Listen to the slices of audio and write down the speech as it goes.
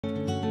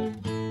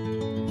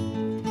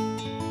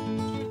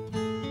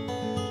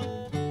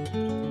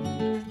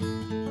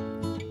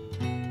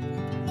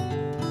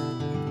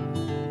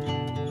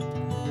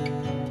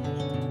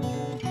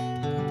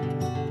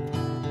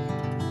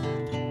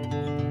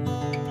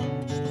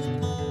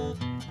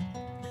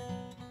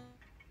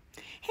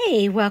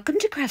Hey, welcome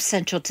to Craft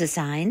Central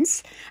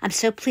Designs. I'm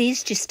so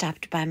pleased you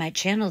stopped by my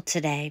channel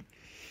today.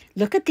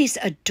 Look at these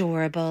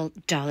adorable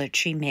Dollar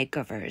Tree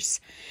makeovers.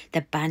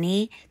 The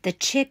bunny, the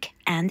chick,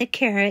 and the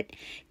carrot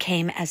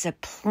came as a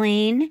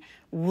plain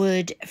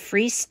wood,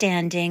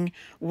 freestanding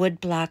wood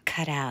block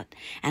cutout,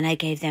 and I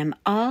gave them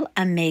all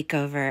a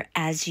makeover,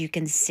 as you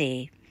can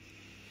see.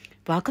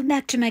 Welcome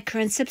back to my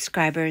current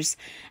subscribers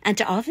and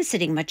to all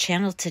visiting my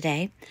channel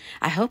today.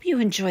 I hope you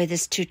enjoy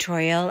this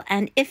tutorial,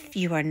 and if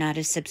you are not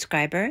a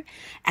subscriber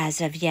as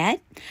of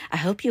yet, I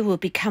hope you will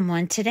become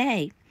one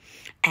today.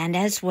 And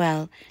as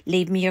well,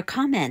 leave me your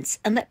comments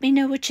and let me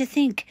know what you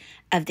think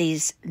of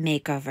these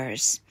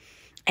makeovers.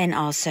 And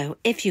also,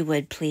 if you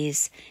would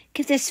please,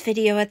 give this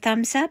video a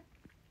thumbs up.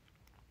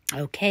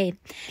 Okay,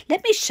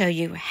 let me show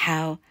you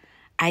how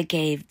I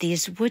gave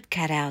these wood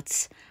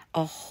cutouts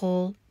a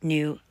whole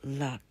new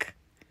look.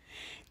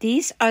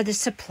 These are the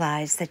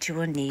supplies that you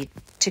will need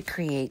to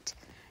create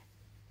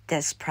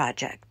this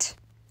project.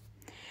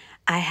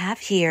 I have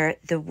here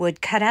the wood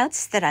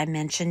cutouts that I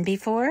mentioned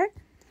before.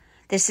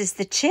 This is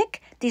the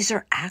chick. These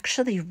are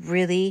actually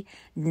really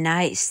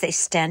nice. They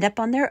stand up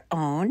on their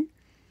own.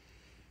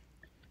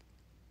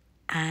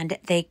 And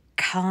they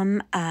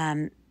come,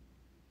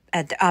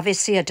 at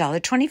obviously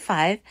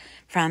 $1.25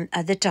 from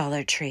the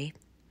Dollar Tree.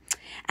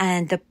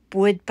 And the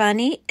wood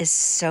bunny is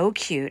so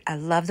cute. I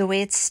love the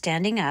way it's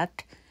standing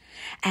up.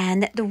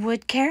 And the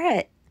wood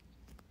carrot.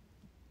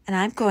 And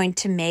I'm going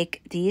to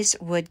make these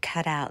wood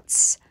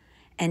cutouts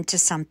into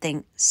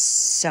something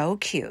so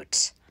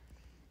cute.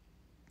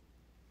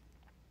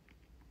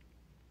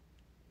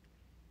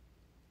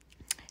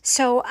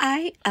 So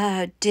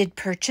I did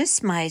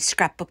purchase my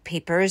scrapbook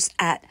papers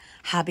at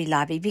Hobby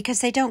Lobby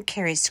because they don't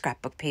carry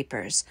scrapbook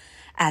papers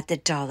at the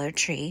Dollar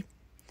Tree.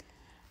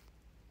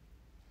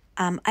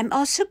 I'm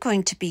also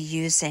going to be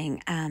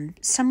using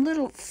some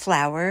little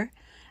flower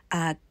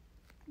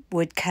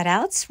wood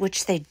cutouts,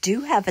 which they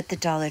do have at the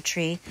Dollar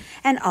Tree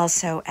and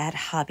also at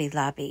Hobby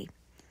Lobby.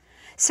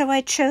 So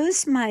I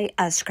chose my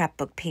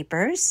scrapbook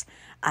papers.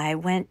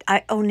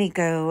 I only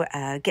go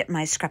get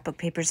my scrapbook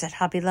papers at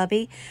Hobby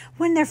Lobby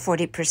when they're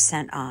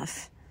 40%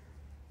 off.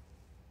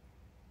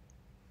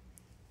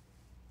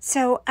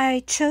 So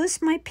I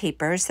chose my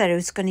papers that I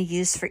was going to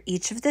use for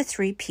each of the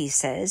 3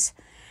 pieces.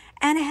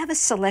 And I have a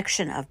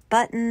selection of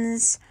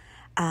buttons,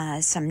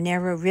 some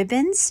narrow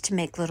ribbons to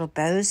make little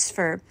bows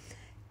for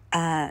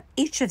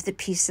each of the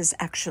pieces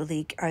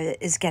actually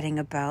is getting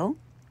a bow.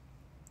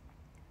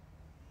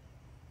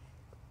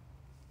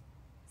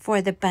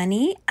 For the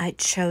bunny, I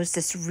chose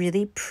this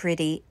really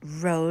pretty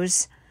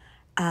rose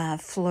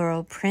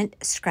floral print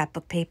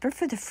scrapbook paper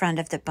for the front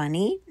of the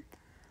bunny,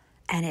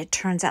 and it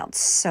turns out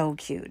so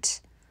cute.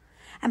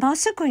 I'm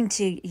also going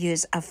to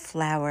use a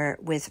flower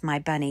with my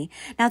bunny.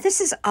 Now, this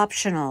is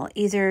optional.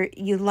 Either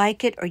you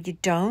like it or you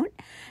don't.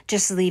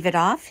 Just leave it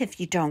off if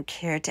you don't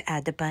care to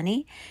add the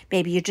bunny.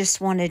 Maybe you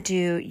just want to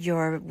do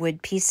your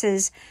wood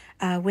pieces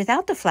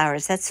without the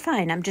flowers. That's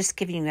fine. I'm just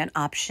giving you an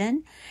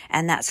option,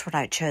 and that's what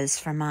I chose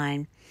for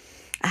mine.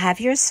 I have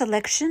your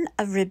selection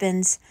of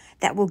ribbons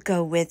that will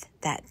go with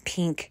that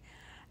pink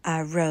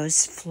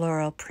rose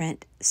floral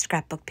print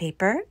scrapbook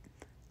paper.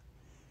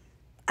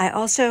 I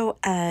also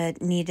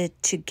needed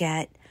to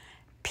get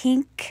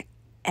pink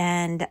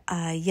and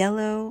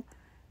yellow.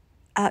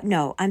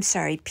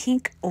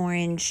 Pink,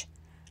 orange,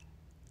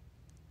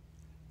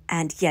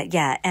 and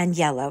and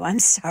yellow. I'm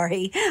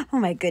sorry. Oh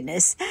my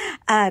goodness.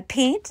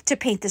 Paint to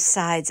paint the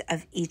sides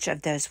of each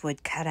of those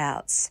wood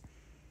cutouts.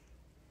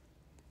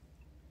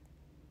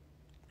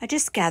 I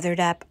just gathered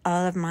up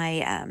all of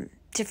my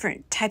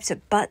different types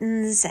of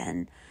buttons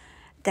and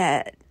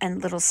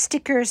little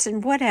stickers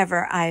and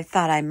whatever I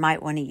thought I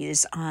might want to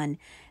use on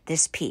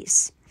this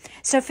piece.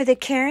 So for the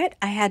carrot,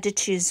 I had to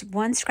choose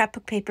one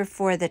scrapbook paper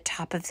for the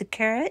top of the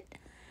carrot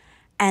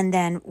and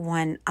then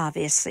one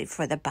obviously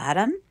for the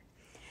bottom.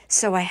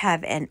 So I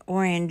have an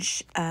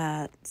orange,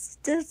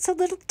 it's a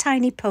little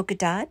tiny polka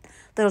dot,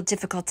 a little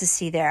difficult to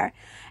see there.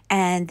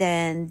 And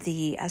then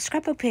the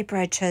scrapbook paper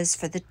I chose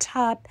for the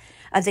top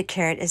of the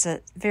carrot is a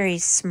very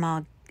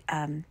small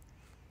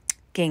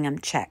gingham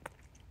check.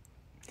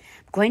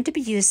 Going to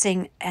be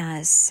using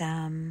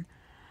some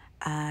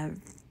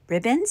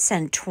ribbons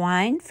and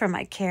twine for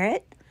my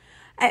carrot.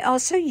 I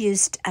also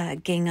used a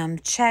gingham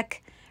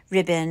check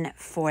ribbon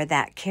for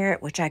that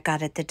carrot, which I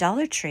got at the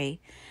Dollar Tree.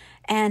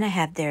 And I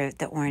have there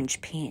the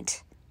orange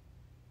paint.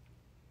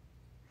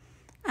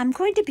 I'm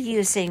going to be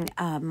using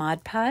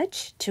Mod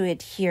Podge to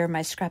adhere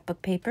my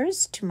scrapbook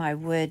papers to my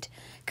wood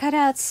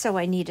cutouts, so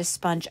I need a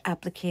sponge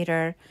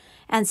applicator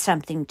and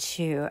something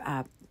to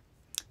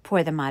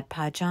pour the Mod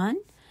Podge on.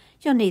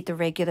 You'll need the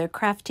regular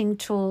crafting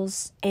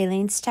tools,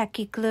 Aleene's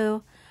Tacky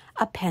Glue,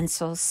 a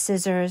pencil,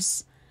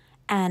 scissors,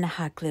 and a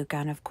hot glue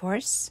gun, of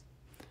course,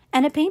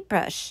 and a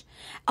paintbrush.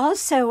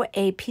 Also,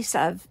 a piece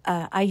of,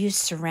 I use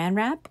saran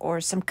wrap or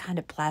some kind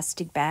of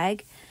plastic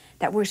bag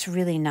that works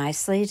really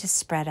nicely to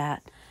spread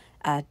out,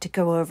 to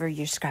go over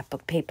your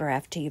scrapbook paper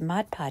after you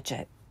Mod Podge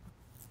it.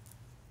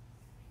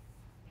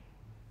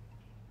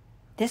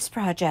 This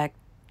project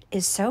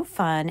is so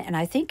fun, and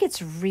I think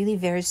it's really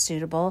very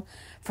suitable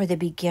for the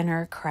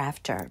beginner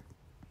crafter.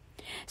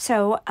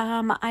 So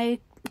I'm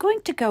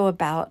going to go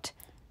about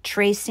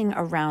tracing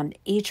around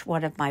each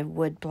one of my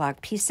wood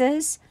block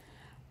pieces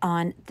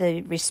on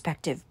the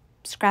respective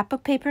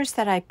scrapbook papers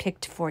that I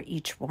picked for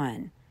each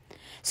one.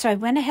 So I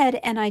went ahead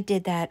and I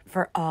did that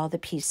for all the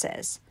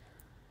pieces.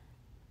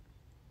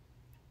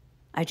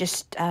 I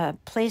just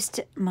placed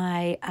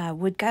my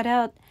wood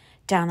cutout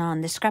down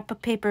on the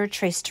scrapbook paper,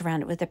 traced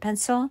around it with a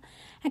pencil,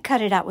 and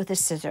cut it out with the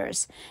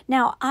scissors.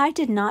 Now, I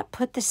did not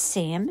put the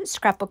same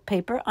scrapbook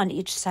paper on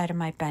each side of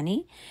my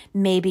bunny.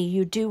 Maybe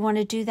you do want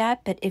to do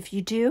that, but if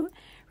you do,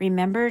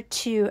 remember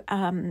to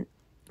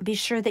be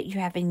sure that you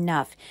have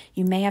enough.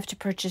 You may have to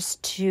purchase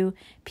 2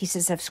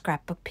 pieces of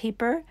scrapbook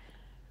paper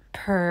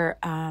per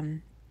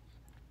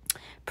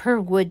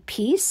wood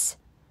piece.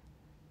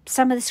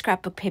 Some of the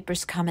scrapbook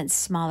papers come in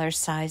smaller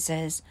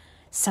sizes,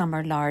 some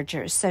are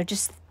larger. So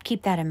just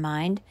keep that in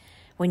mind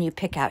when you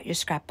pick out your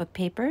scrapbook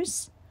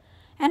papers.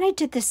 And I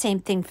did the same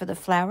thing for the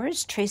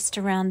flowers, traced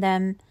around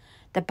them,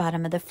 the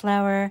bottom of the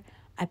flower.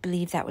 I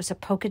believe that was a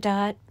polka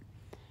dot.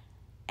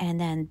 And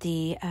then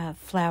the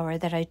flower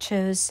that I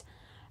chose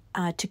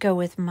to go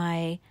with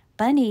my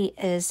bunny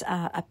is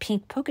a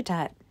pink polka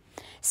dot.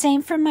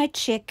 Same for my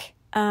chick.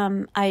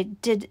 I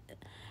did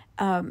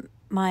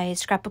my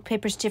scrapbook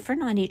papers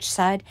different on each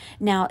side.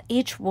 Now,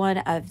 each one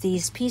of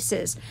these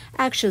pieces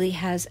actually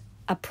has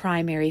a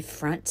primary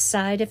front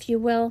side, if you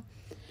will.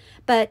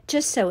 But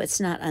just so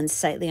it's not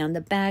unsightly on the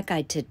back,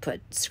 I did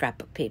put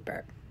scrapbook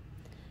paper.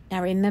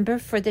 Now remember,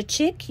 for the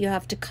chick, you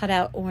have to cut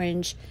out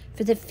orange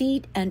for the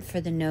feet and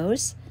for the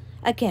nose.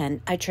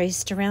 Again, I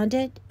traced around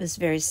it. It was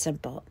very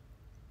simple.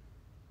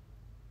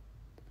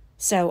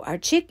 So our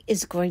chick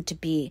is going to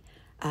be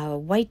a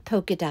white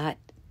polka dot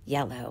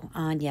yellow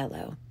on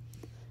yellow.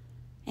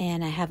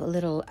 And I have a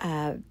little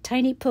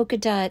tiny polka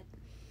dot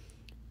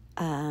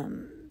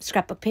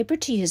scrapbook paper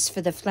to use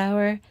for the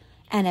flower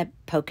and a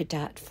polka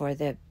dot for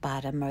the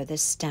bottom or the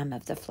stem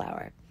of the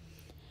flower.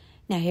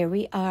 Now here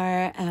we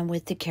are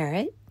with the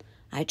carrot.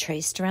 I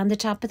traced around the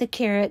top of the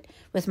carrot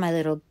with my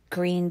little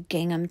green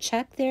gingham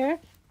check there.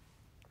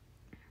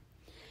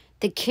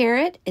 The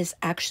carrot is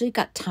actually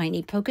got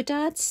tiny polka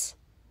dots.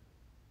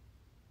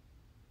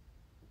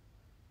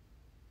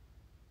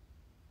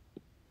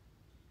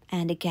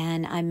 And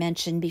again, I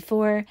mentioned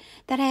before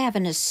that I have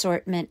an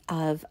assortment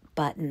of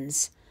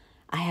buttons.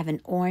 I have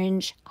an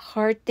orange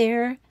heart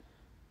there,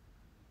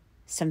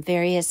 some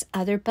various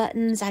other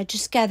buttons. I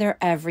just gather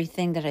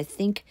everything that I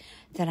think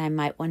that I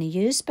might want to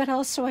use, but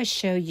also I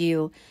show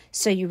you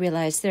so you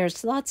realize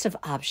there's lots of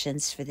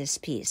options for this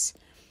piece.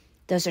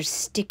 Those are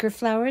sticker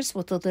flowers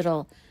with a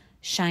little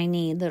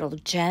shiny little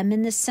gem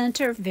in the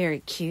center. Very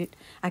cute.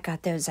 I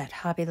got those at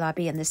Hobby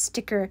Lobby in the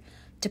sticker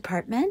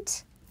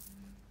department.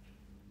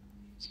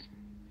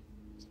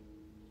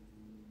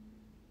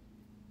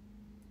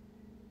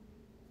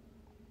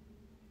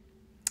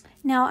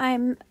 Now,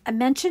 I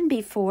mentioned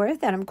before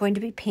that I'm going to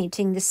be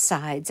painting the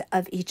sides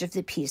of each of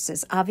the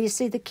pieces.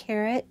 Obviously, the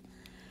carrot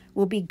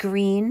will be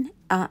green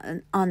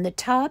on the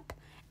top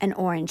and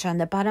orange on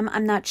the bottom.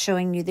 I'm not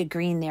showing you the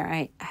green there.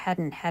 I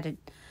hadn't had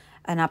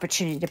an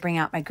opportunity to bring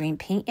out my green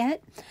paint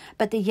yet.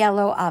 But the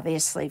yellow,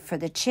 obviously, for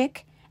the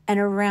chick. And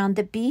around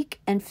the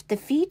beak and the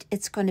feet,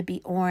 it's going to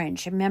be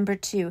orange. Remember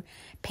to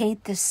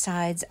paint the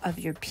sides of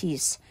your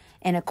piece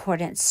in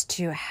accordance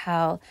to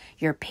how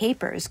your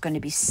paper is going to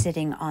be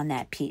sitting on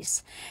that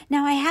piece.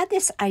 Now, I had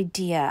this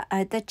idea.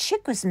 The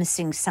chick was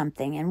missing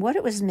something, and what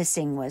it was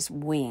missing was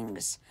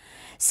wings.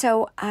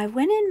 So I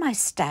went in my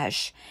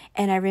stash,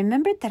 and I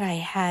remembered that I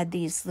had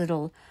these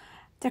little,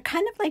 they're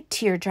kind of like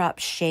teardrop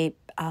shape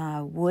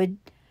wood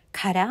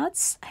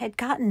cutouts. I had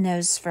gotten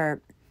those for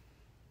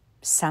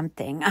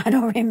something. I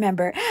don't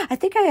remember. I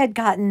think I had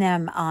gotten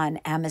them on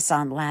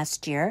Amazon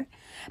last year.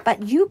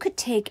 But you could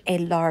take a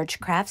large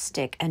craft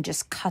stick and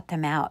just cut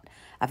them out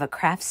of a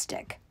craft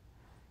stick.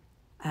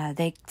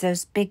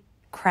 Those big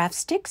craft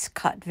sticks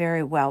cut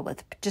very well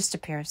with just a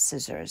pair of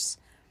scissors.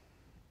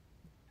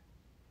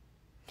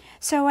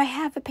 So I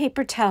have a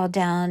paper towel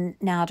down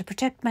now to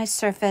protect my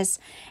surface,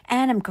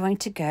 and I'm going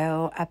to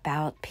go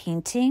about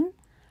painting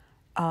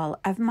all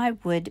of my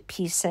wood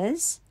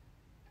pieces,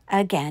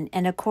 again,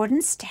 in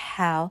accordance to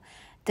how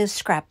the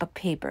scrapbook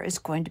paper is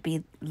going to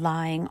be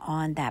lying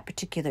on that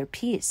particular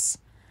piece.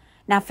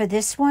 Now for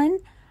this one,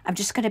 I'm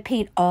just going to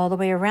paint all the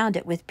way around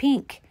it with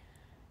pink.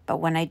 But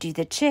when I do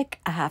the chick,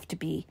 I have to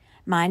be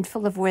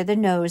mindful of where the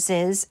nose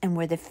is and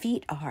where the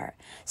feet are,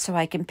 so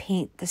I can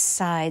paint the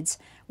sides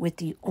with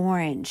the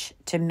orange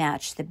to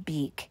match the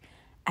beak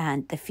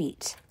and the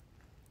feet.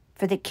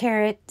 For the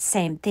carrot,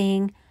 same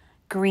thing,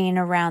 green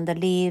around the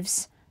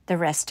leaves, the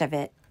rest of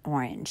it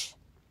orange.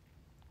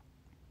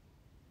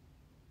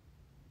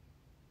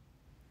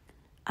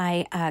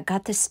 I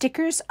got the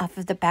stickers off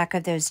of the back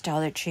of those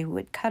Dollar Tree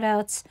wood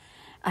cutouts.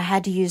 I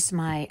had to use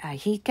my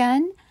heat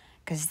gun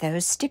because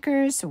those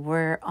stickers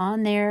were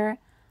on there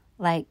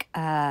like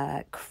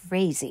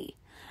crazy.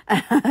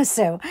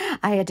 So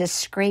I had to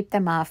scrape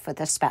them off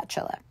with a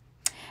spatula.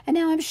 And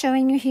now I'm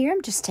showing you here,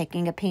 I'm just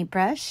taking a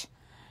paintbrush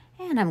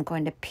and I'm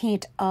going to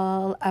paint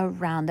all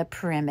around the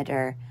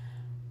perimeter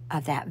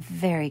of that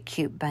very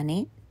cute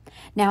bunny.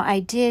 Now I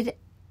did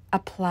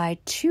apply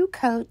 2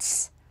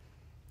 coats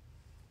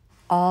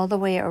all the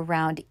way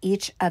around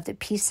each of the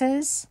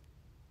pieces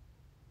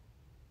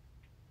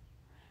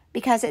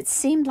because it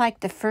seemed like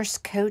the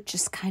first coat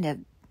just kind of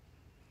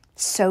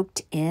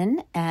soaked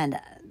in and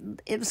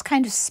it was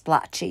kind of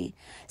splotchy.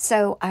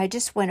 So I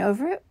just went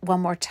over it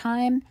one more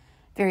time,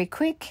 very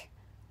quick,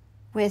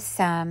 with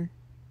an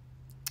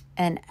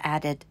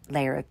added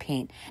layer of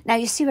paint. Now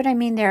you see what I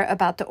mean there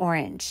about the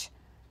orange.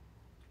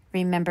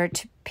 Remember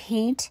to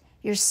paint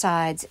your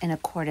sides in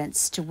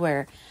accordance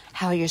to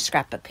how your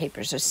scrapbook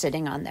papers are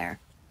sitting on there.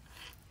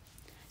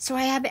 So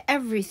I have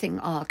everything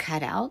all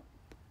cut out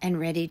and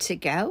ready to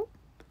go.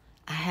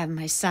 I have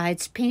my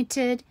sides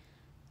painted.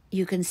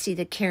 You can see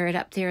the carrot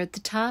up there at the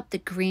top, the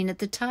green at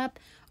the top,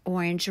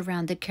 orange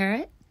around the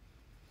carrot.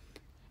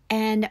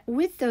 And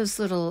with those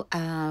little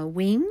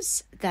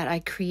wings that I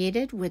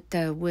created with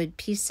the wood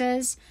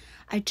pieces,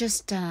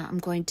 I'm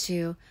going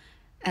to,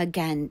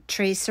 again,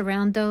 trace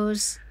around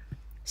those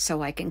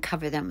so I can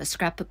cover them with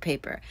scrapbook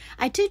paper.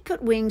 I did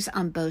put wings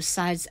on both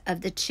sides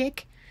of the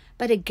chick,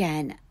 but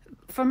again,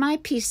 for my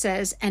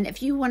pieces, and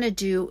if you want to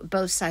do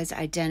both sides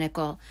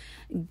identical,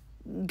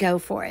 go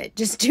for it.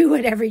 Just do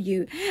whatever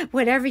you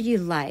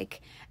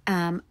like.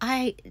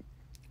 I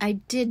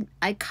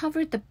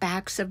covered the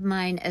backs of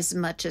mine as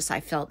much as I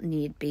felt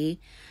need be,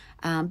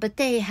 but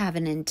they have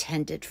an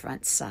intended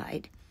front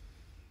side.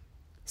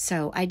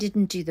 So I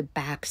didn't do the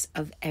backs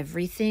of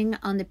everything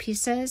on the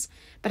pieces,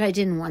 but I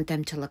didn't want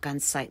them to look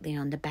unsightly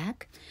on the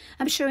back.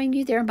 I'm showing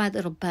you there my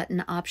little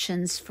button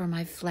options for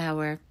my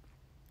flower.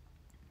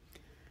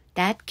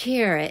 That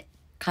carrot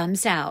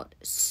comes out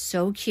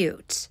so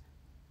cute.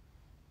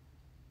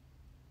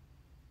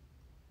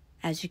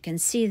 As you can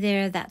see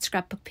there, that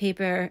scrapbook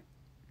paper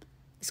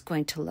is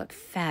going to look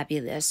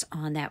fabulous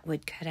on that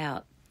wood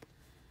cutout.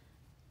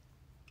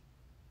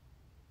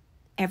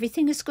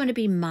 Everything is going to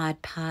be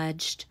Mod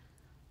Podged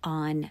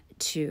on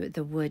to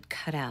the wood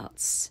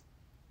cutouts.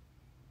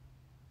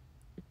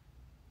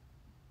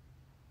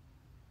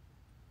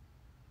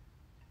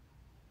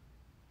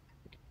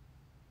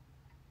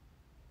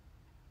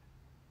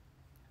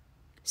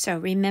 So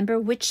remember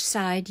which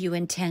side you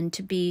intend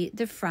to be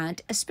the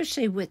front,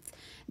 especially with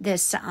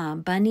this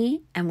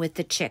bunny and with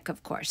the chick,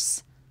 of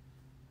course.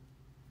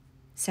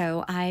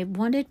 So I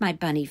wanted my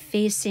bunny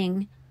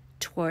facing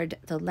toward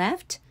the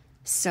left,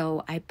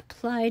 so I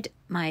applied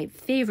my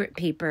favorite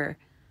paper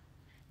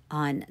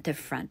on the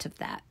front of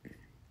that.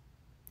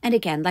 And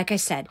again, like I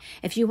said,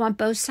 if you want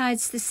both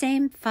sides the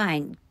same,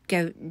 fine,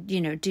 go,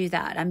 do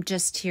that. I'm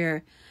just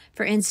here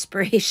for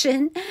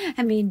inspiration.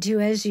 I mean, do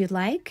as you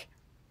like.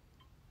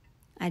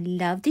 I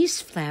love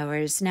these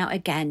flowers. Now,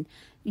 again,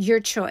 your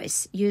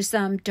choice. Use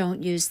them,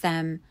 don't use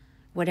them,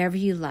 whatever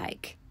you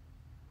like.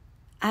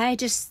 I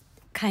just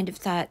kind of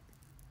thought,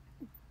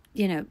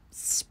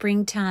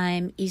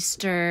 springtime,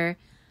 Easter,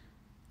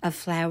 a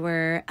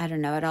flower, I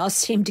don't know, it all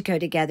seemed to go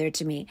together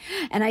to me.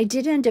 And I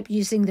did end up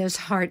using those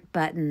heart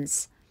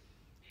buttons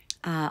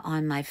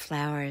on my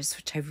flowers,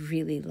 which I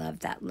really love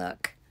that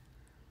look.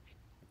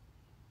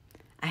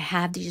 I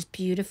have these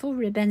beautiful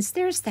ribbons.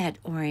 There's that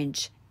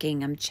orange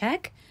gingham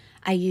check.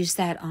 I use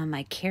that on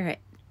my carrot.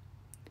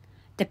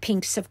 The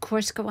pinks, of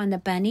course, go on the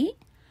bunny.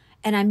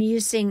 And I'm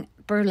using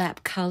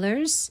burlap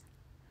colors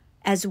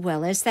as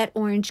well as that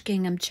orange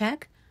gingham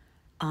check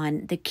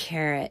on the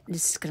carrot.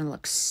 This is going to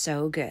look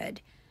so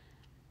good,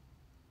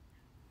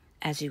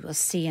 as you will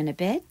see in a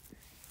bit.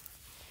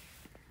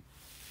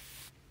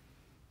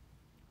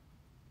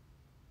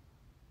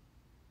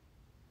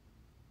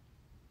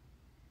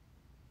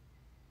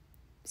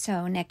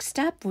 So next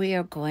up, we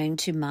are going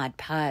to Mod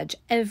Podge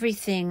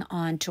everything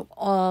onto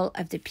all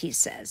of the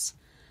pieces.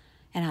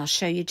 And I'll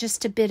show you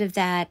just a bit of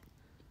that,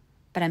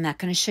 but I'm not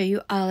going to show you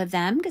all of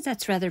them because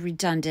that's rather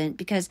redundant,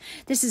 because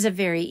this is a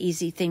very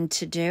easy thing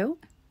to do.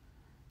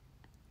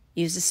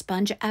 Use a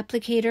sponge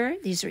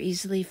applicator. These are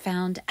easily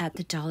found at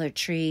the Dollar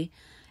Tree,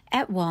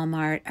 at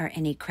Walmart, or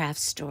any craft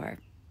store.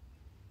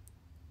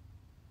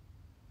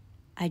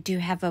 I do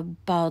have a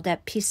balled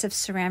up piece of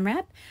Saran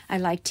Wrap. I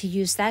like to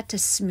use that to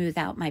smooth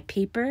out my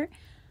paper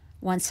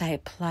once I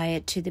apply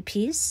it to the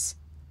piece.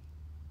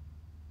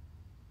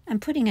 I'm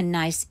putting a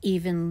nice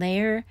even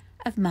layer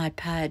of Mod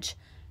Podge,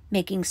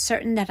 making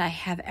certain that I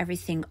have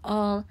everything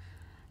all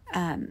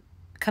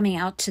coming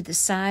out to the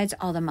sides,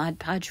 all the Mod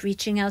Podge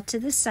reaching out to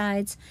the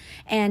sides.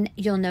 And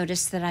you'll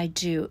notice that I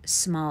do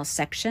small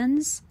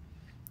sections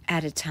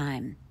at a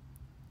time,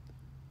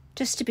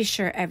 just to be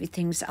sure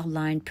everything's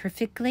aligned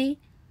perfectly.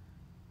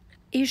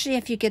 Usually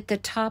if you get the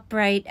top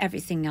right,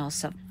 everything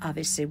else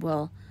obviously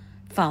will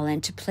fall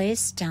into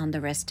place down the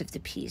rest of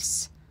the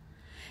piece.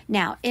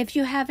 Now, if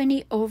you have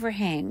any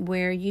overhang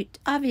where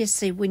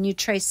obviously when you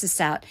trace this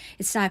out,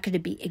 it's not going to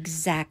be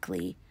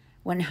exactly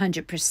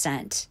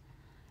 100%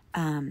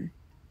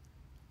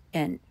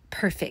 and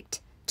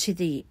perfect to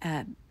the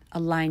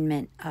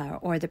alignment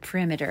or the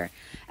perimeter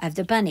of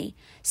the bunny.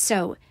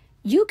 So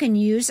you can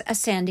use a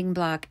sanding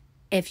block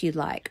if you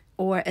like,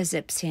 or a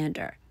zip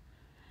sander.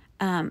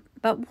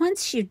 But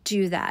once you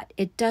do that,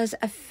 it does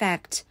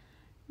affect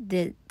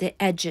the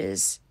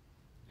edges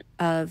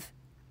of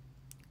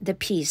the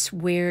piece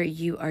where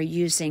you are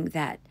using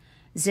that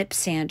zip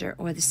sander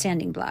or the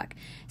sanding block.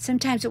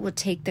 Sometimes it will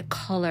take the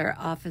color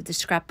off of the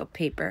scrapbook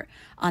paper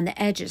on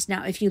the edges.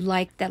 Now, if you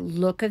like the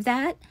look of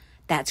that,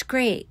 that's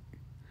great.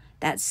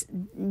 That's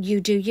you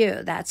do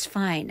you. That's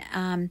fine.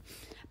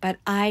 But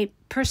I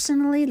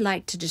personally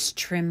like to just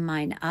trim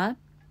mine up.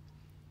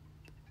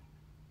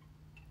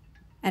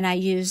 And I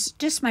use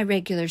just my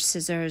regular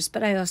scissors,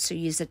 but I also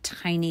use a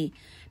tiny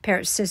pair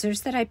of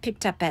scissors that I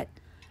picked up at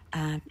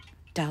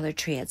Dollar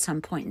Tree at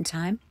some point in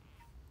time.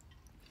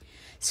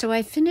 So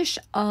I finish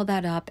all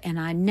that up, and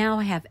I now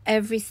have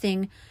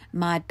everything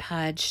Mod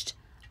Podged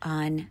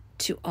on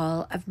to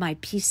all of my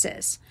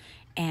pieces,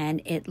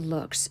 and it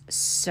looks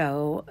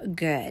so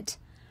good.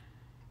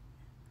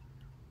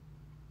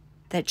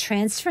 The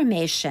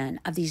transformation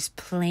of these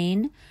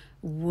plain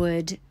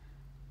wood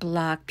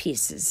block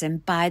pieces,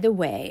 and by the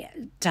way,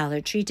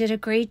 Dollar Tree did a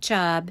great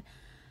job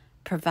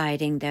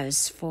providing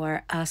those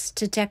for us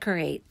to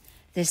decorate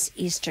this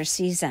Easter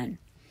season.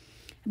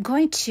 I'm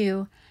going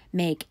to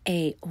make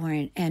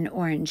an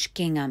orange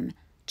gingham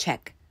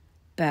check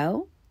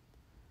bow,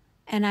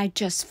 and I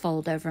just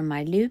fold over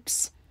my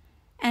loops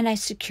and I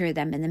secure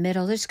them in the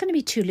middle. There's going to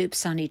be 2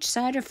 loops on each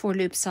side, or 4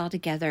 loops all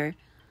together.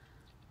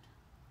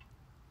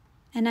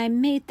 And I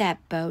made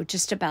that bow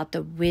just about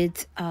the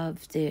width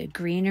of the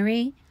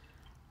greenery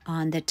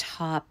on the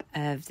top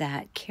of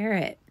that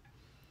carrot.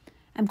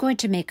 I'm going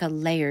to make a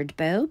layered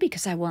bow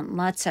because I want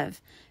lots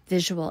of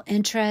visual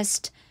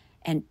interest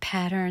and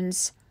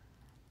patterns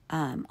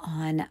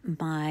on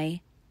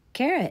my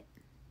carrot.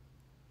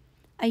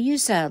 I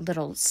use a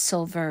little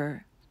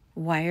silver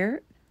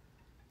wire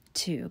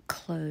to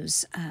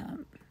close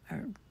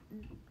or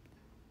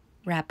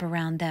wrap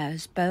around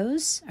those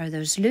bows or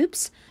those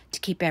loops to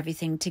keep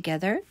everything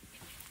together.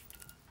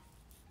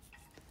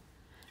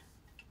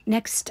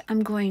 Next,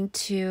 I'm going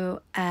to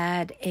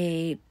add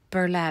a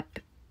burlap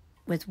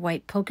with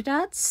white polka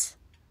dots.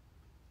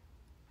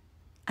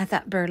 I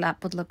thought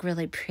burlap would look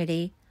really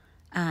pretty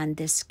on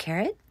this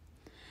carrot.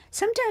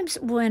 Sometimes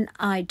when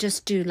I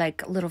just do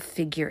like little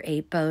figure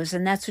 8 bows,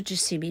 and that's what you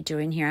see me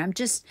doing here, I'm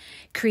just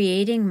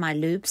creating my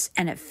loops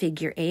and a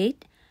figure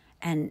 8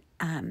 and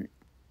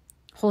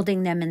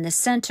holding them in the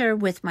center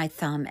with my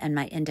thumb and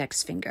my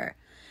index finger.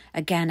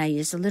 Again, I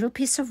use a little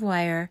piece of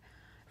wire,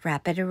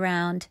 wrap it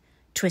around,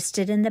 twist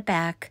it in the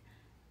back,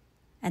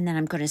 and then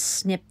I'm going to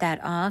snip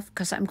that off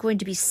because I'm going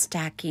to be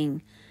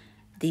stacking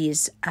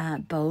these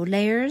bow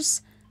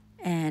layers,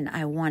 and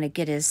I want to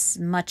get as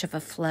much of a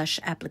flush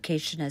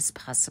application as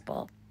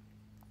possible.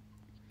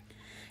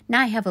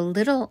 Now I have a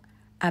little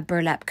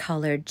burlap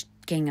colored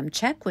gingham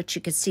check, which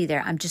you can see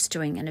there. I'm just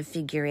doing in a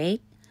figure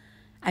 8.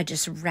 I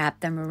just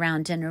wrap them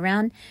around and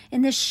around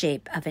in the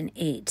shape of an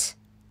 8.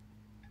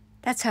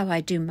 That's how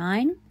I do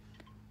mine.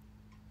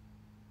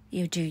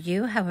 You do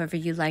you, however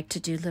you like to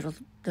do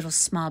little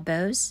small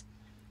bows.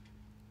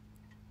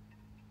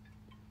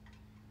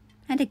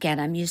 And again,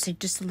 I'm using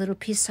just a little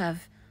piece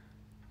of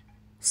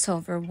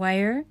silver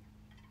wire.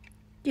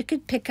 You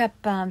could pick up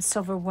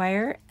silver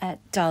wire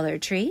at Dollar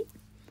Tree.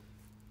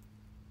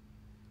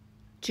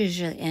 It's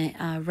usually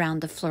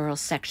around the floral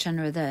section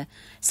or the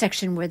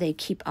section where they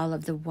keep all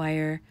of the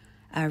wire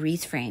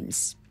wreath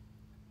frames.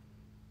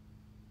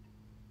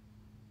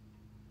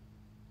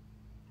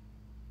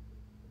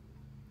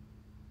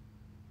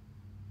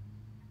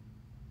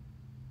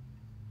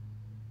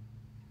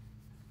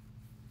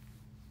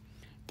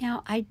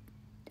 Now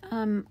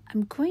I'm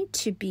going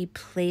to be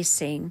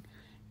placing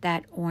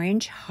that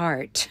orange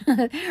heart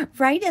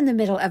right in the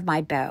middle of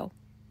my bow.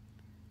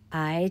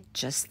 I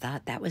just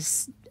thought that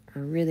was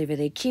really,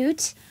 really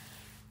cute.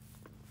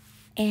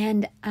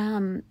 And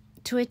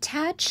to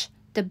attach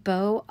the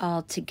bow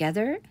all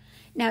together,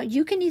 now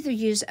you can either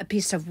use a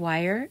piece of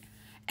wire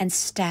and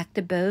stack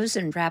the bows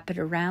and wrap it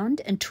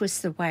around and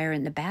twist the wire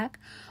in the back,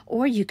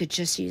 or you could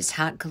just use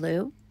hot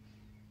glue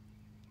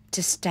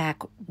to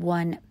stack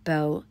one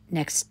bow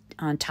next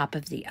on top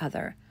of the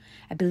other.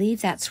 I believe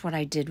that's what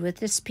I did with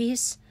this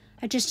piece.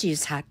 I just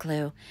used hot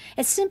glue.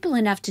 It's simple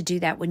enough to do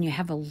that when you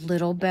have a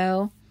little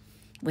bow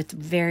with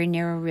very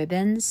narrow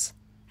ribbons.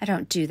 I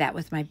don't do that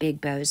with my big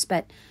bows,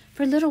 but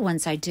for little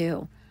ones I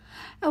do.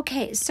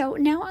 Okay, so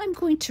now I'm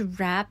going to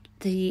wrap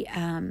the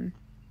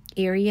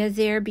area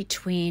there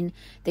between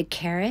the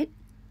carrot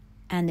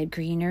and the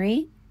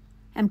greenery.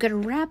 I'm going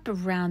to wrap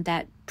around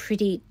that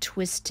pretty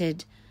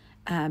twisted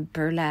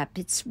burlap.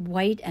 It's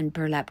white and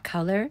burlap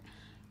color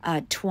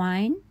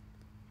twine.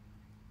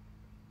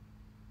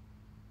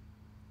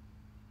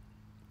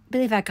 I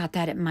believe I got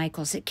that at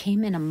Michael's. It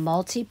came in a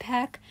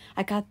multi-pack.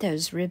 I got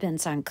those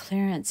ribbons on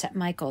clearance at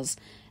Michael's,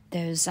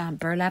 those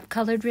burlap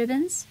colored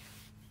ribbons.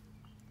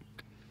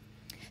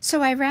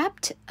 So I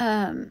wrapped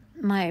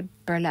my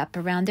burlap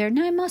around there.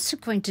 Now I'm also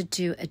going to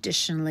do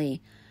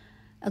additionally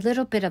a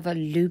little bit of a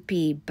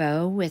loopy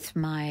bow with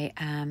my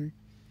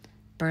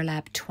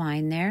burlap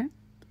twine there.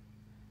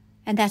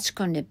 And that's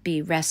going to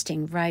be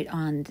resting right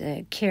on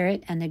the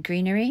carrot and the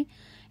greenery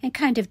and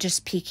kind of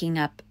just peeking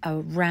up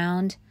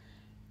around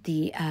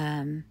the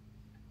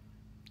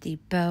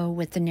bow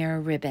with the narrow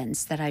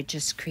ribbons that I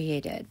just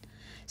created.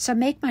 So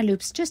make my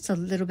loops just a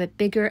little bit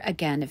bigger.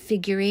 Again, a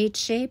figure 8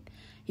 shape.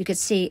 You could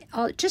see,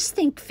 just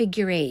think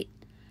figure 8.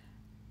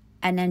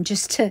 And then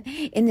just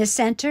in the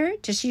center,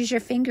 just use your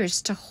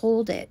fingers to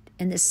hold it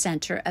in the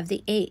center of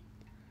the 8.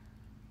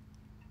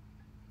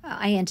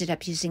 I ended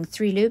up using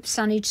 3 loops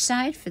on each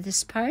side for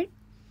this part.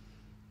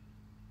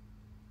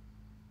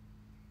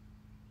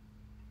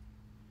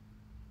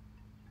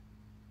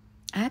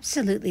 I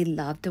absolutely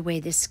love the way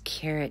this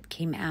carrot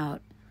came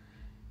out.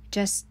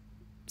 Just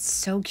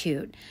so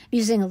cute. I'm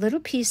using a little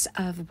piece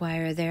of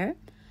wire there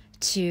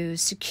to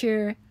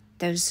secure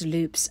those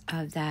loops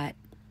of that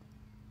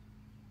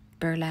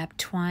burlap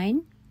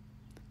twine.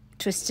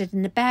 Twist it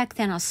in the back,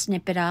 then I'll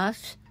snip it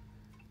off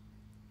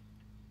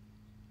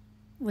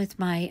with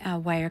my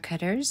wire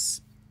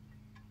cutters.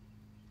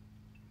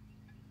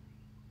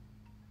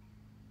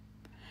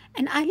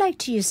 And I like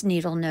to use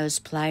needle nose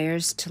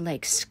pliers to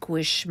like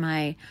squish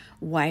my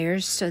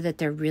wires so that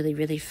they're really,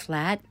 really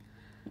flat.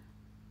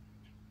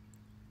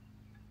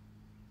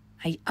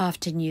 I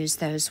often use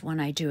those when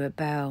I do a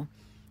bow.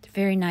 They're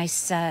very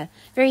nice,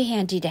 very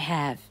handy to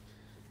have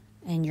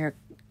in your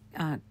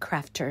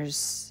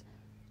crafter's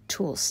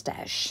tool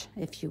stash,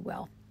 if you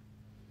will.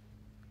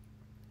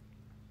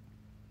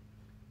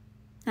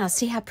 Now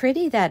see how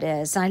pretty that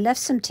is. I left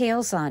some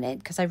tails on it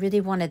because I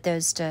really wanted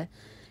those to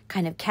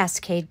kind of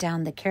cascade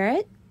down the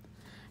carrot.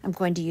 I'm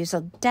going to use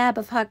a dab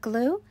of hot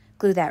glue,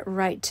 glue that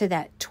right to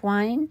that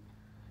twine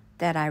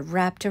that I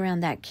wrapped around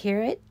that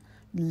carrot.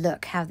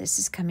 Look how this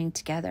is coming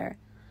together.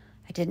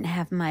 I didn't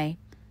have my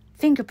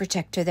finger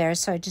protector there,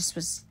 so I just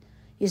was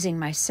using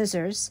my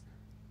scissors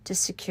to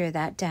secure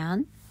that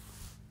down.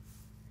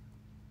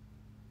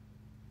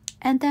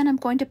 And then I'm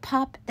going to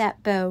pop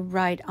that bow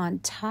right on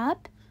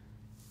top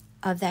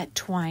of that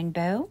twine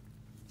bow.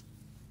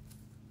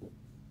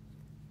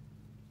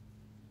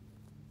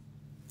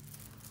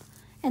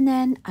 And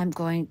then I'm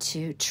going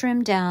to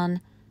trim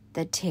down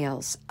the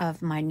tails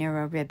of my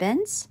narrow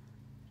ribbons.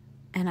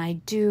 And I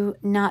do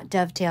not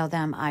dovetail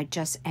them, I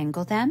just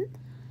angle them.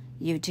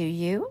 You do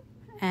you,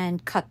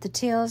 and cut the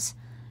tails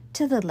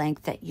to the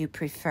length that you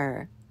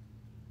prefer.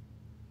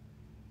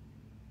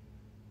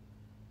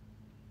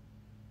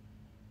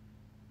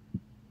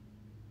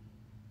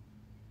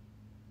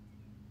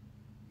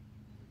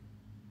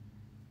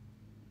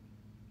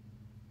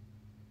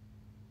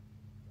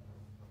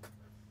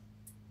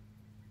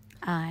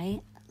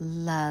 I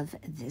love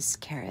this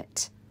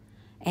carrot,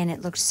 and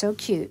it looks so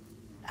cute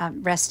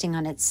resting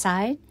on its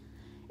side.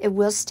 It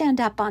will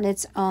stand up on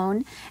its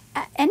own.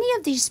 Any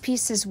of these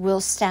pieces will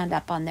stand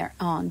up on their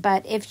own,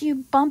 but if you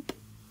bump,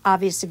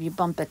 obviously if you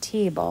bump a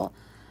table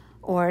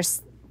or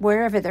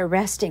wherever they're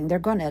resting, they're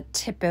going to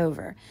tip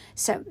over.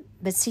 So,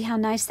 but see how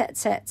nice that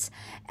sits.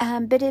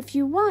 But if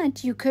you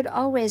want, you could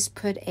always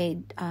put a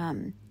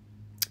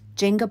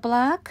Jenga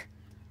block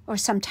or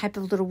some type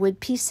of little wood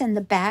piece in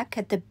the back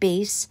at the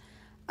base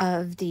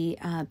of the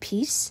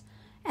piece,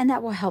 and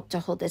that will help to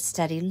hold it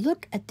steady.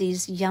 Look at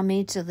these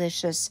yummy,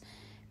 delicious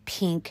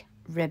pink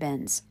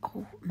ribbons.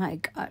 Oh my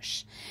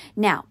gosh.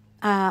 Now,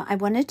 I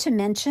wanted to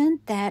mention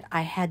that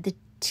I had the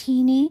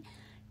teeny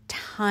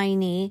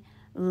tiny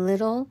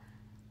little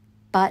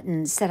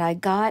buttons that I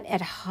got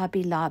at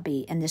Hobby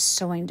Lobby in the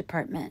sewing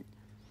department.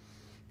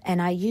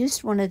 And I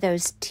used one of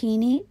those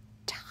teeny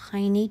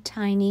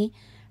tiny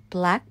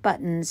black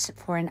buttons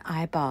for an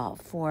eyeball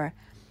for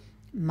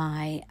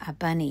my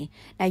bunny.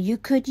 Now you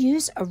could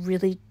use a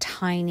really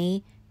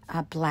tiny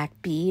black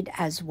bead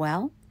as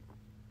well.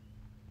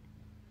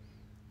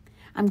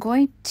 I'm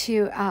going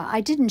to,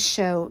 I didn't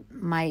show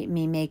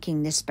me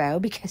making this bow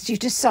because you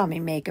just saw me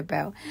make a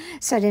bow,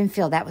 so I didn't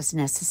feel that was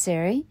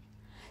necessary.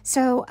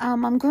 So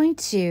I'm going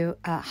to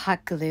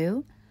hot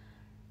glue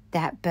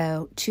that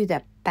bow to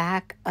the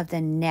back of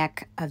the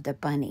neck of the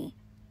bunny.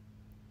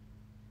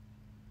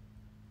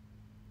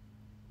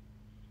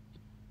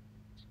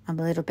 I'm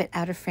a little bit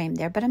out of frame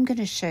there, but I'm going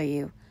to show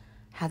you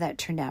how that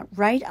turned out.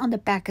 Right on the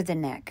back of the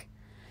neck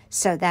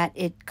so that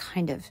it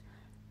kind of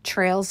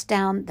trails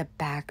down the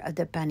back of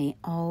the bunny.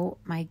 Oh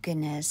my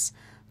goodness.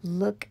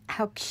 Look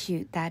how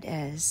cute that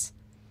is.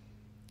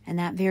 And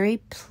that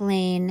very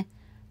plain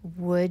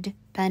wood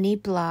bunny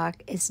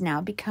block is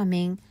now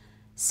becoming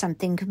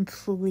something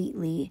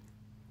completely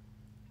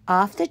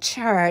off the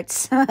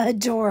charts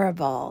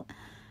adorable.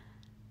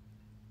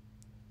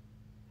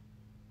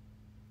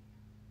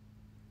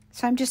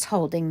 So I'm just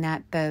holding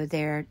that bow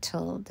there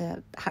till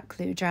the hot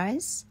glue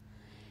dries.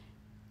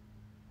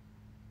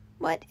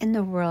 What in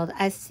the world?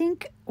 I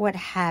think what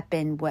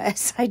happened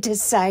was I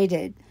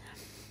decided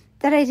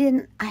that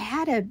I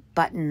had a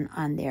button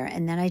on there,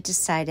 and then I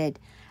decided,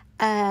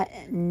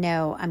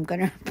 no, I'm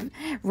going to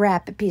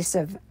wrap a piece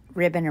of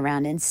ribbon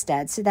around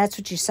instead. So that's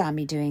what you saw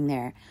me doing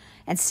there.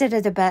 Instead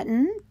of the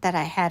button that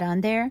I had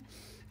on there,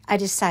 I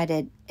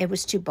decided it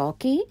was too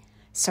bulky,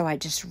 so I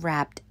just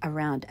wrapped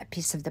around a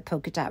piece of the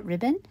polka dot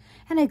ribbon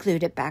and I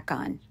glued it back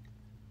on.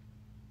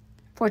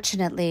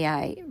 Fortunately,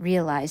 I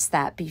realized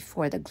that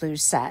before the glue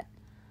set.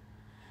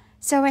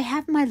 So I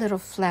have my little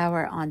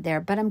flower on there,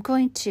 but I'm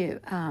going to,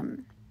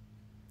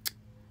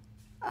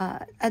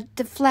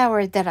 the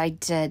flower that I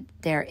did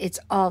there, it's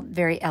all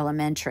very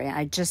elementary.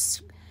 I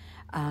just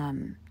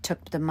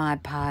took the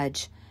Mod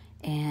Podge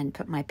and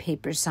put my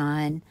papers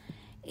on,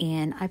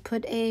 and I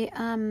put a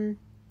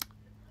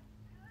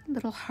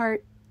little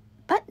heart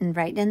button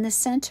right in the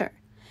center.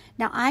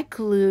 Now I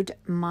glued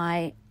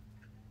my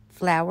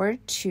flower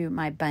to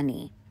my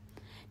bunny.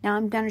 Now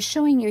I'm going to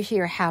showing you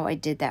here how I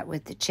did that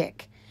with the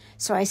chick.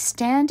 So I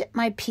stand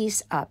my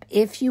piece up.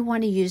 If you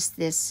want to use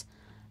this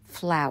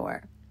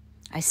flower,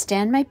 I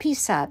stand my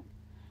piece up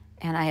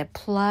and I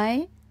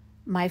apply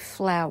my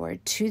flower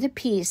to the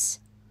piece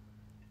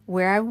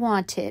where I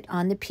want it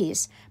on the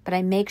piece, but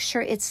I make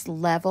sure it's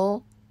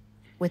level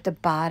with the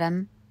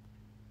bottom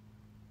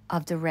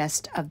of the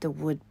rest of the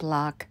wood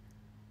block,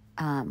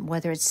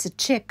 whether it's the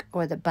chick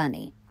or the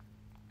bunny.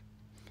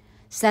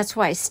 So that's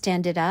why I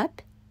stand it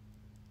up,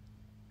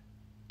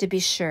 to be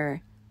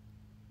sure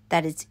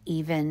that it's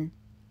even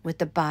with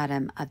the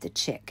bottom of the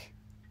chick.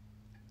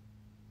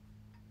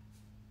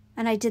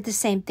 And I did the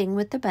same thing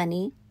with the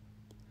bunny.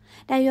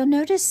 Now you'll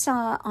notice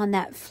on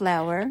that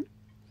flower,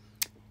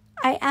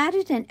 I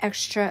added an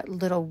extra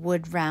little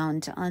wood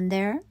round on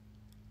there.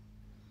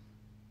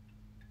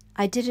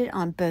 I did it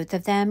on both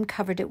of them,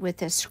 covered it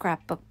with a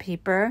scrapbook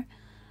paper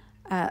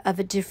of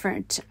a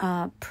different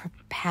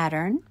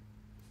pattern.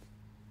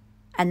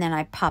 And then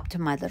I popped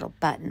my little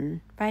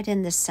button right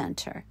in the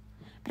center.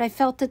 But I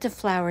felt that the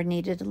flower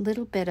needed a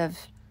little bit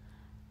of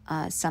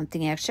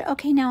something extra.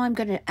 Okay, now I'm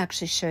going to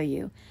actually show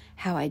you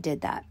how I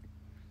did that.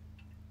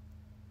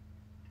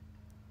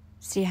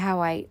 See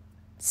how I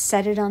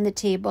set it on the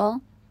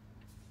table?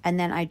 And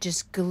then I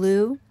just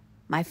glue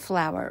my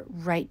flower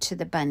right to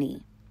the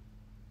bunny.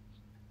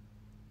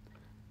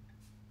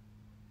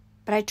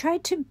 But I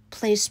tried to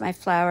place my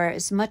flower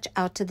as much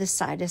out to the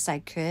side as I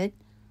could.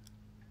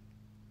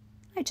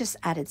 I just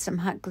added some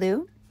hot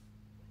glue.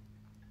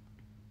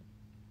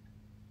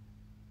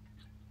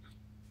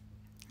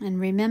 And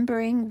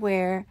remembering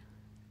where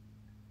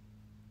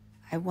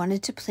I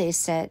wanted to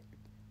place it,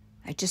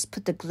 I just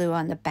put the glue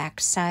on the back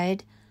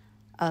side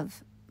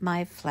of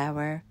my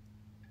flower.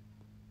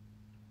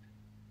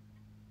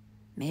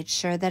 Made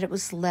sure that it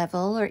was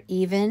level or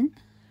even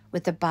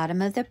with the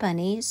bottom of the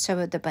bunny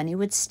so the bunny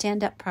would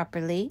stand up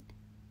properly.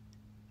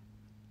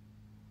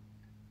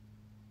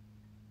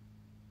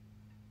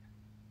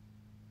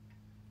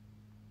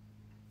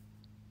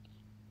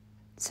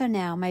 So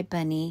now my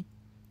bunny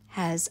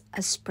has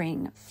a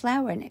spring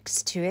flower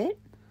next to it,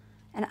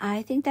 and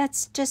I think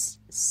that's just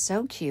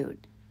so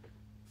cute.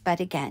 But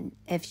again,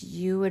 if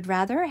you would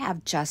rather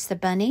have just the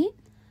bunny,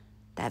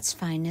 that's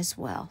fine as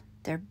well.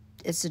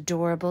 It's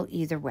adorable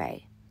either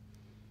way.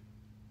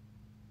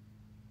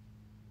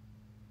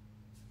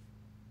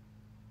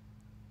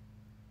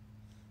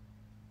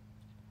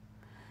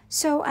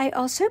 So I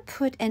also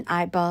put an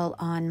eyeball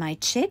on my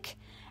chick,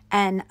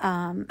 and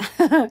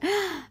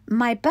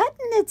my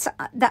button, it's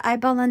the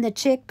eyeball on the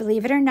chick,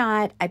 believe it or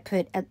not, I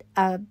put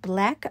a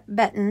black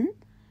button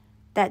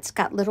that's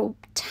got little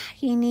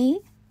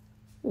tiny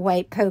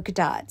white polka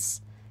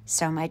dots.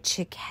 So my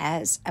chick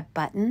has a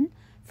button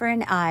for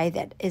an eye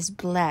that is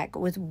black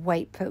with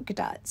white polka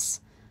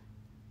dots.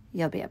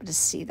 You'll be able to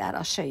see that.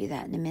 I'll show you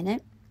that in a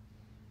minute.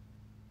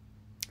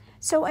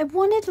 So I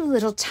wanted a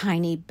little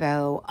tiny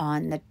bow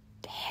on the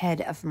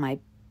head of my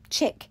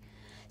chick.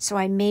 So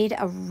I made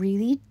a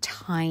really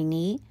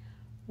tiny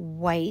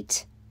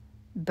white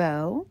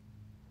bow.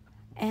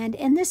 And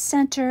in the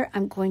center,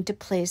 I'm going to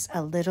place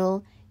a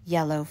little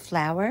yellow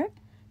flower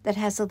that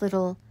has a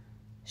little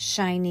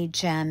shiny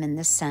gem in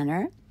the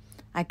center.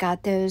 I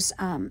got those,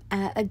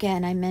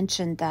 again, I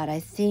mentioned that I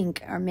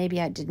think, or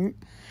maybe I didn't.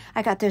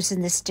 I got those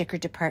in the sticker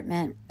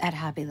department at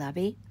Hobby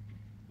Lobby.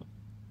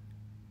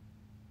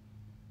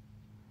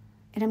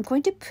 And I'm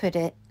going to put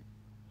it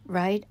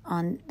right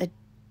on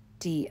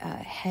the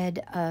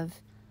head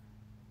of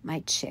my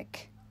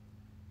chick.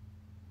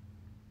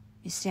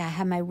 You see, I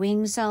have my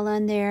wings all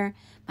on there.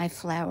 My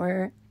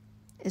flower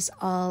is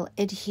all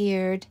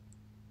adhered.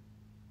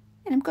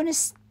 And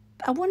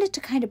I want it to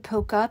kind of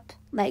poke up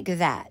like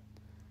that.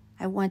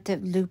 I want the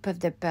loop of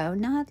the bow,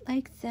 not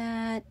like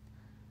that.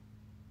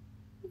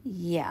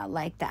 Yeah,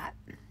 like that.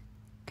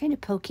 Kind of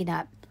poking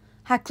up.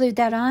 Hot glued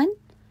that on,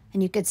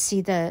 and you could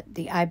see the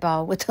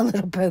eyeball with the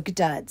little polka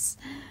dots.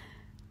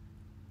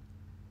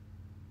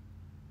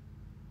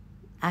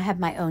 I have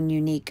my own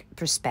unique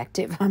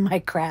perspective on my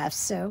crafts.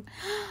 So,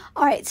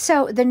 all right.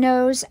 So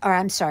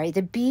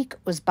the beak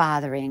was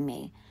bothering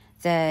me.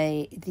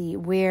 The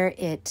where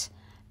it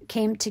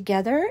came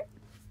together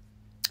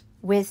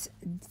with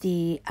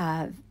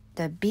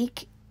the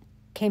beak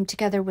came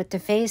together with the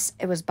face,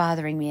 it was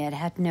bothering me. It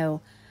had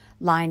no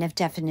line of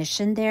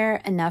definition there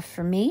enough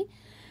for me.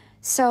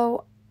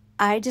 So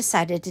I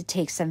decided to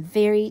take some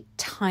very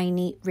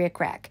tiny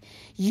rickrack.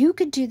 You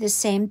could do the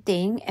same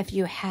thing if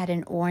you had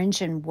an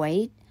orange and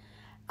white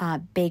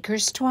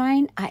baker's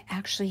twine. I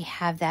actually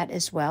have that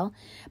as well,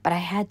 but I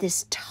had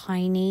this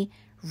tiny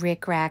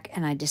rickrack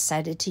and I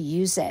decided to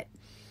use it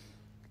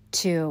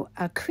to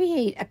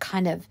create a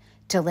kind of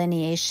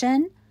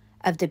delineation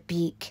of the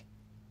beak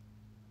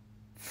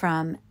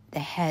from the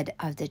head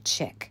of the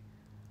chick.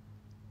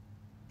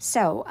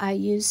 So I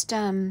used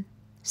some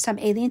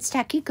Aleene's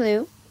Tacky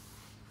Glue,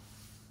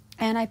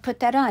 and I put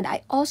that on.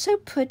 I also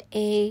put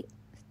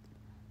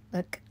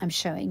look, I'm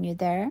showing you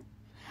there.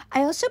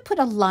 I also put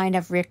a line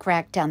of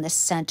rickrack down the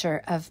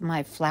center of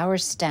my flower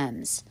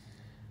stems.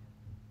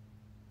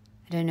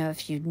 I don't know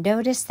if you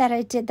noticed that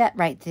I did that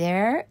right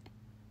there.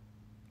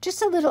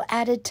 Just a little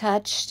added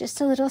touch, just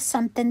a little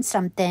something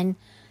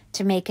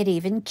to make it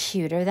even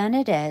cuter than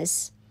it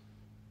is.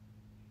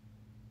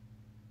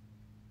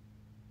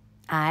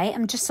 I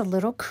am just a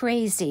little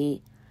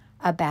crazy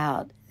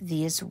about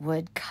these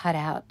wood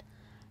cutout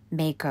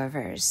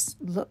makeovers.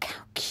 Look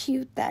how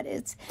cute that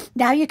is.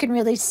 Now you can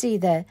really see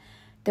the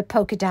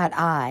polka dot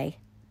eye.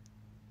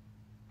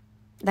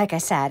 Like I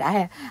said,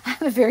 I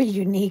have a very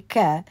unique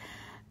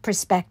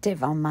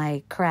perspective on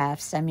my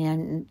crafts. I mean,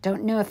 I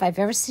don't know if I've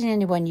ever seen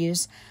anyone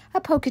use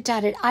a polka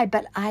dotted eye,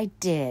 but I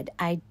did.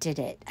 I did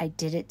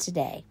it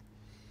today.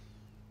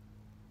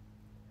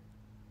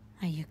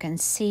 Now you can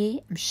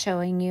see I'm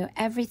showing you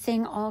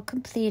everything all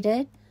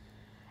completed.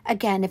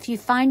 Again, if you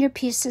find your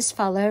pieces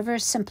fall over,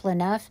 simple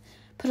enough.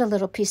 Put a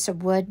little piece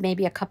of wood,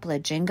 maybe a couple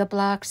of Jenga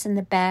blocks in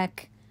the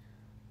back.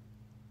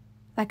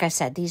 Like I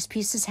said, these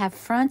pieces have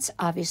fronts.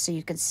 Obviously,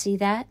 you can see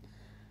that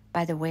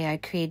by the way I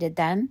created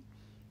them.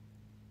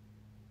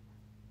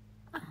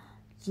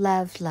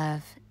 Love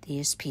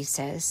these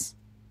pieces.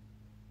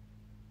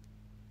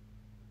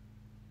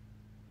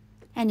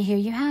 And here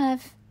you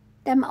have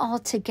them all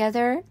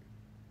together.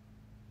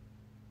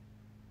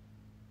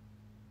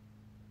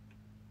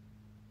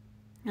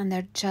 And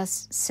they're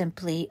just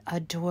simply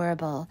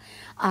adorable.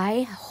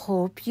 I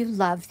hope you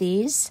love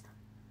these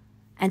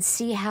and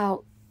see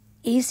how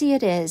easy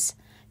it is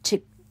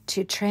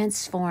to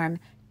transform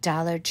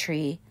Dollar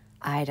Tree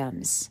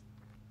items.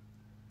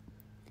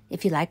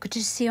 If you like what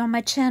you see on my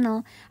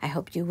channel, I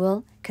hope you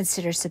will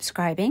consider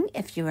subscribing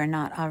if you are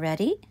not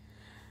already.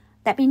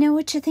 Let me know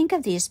what you think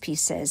of these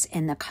pieces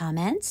in the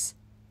comments.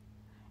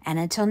 And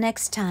until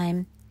next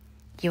time,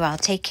 you all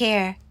take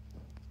care.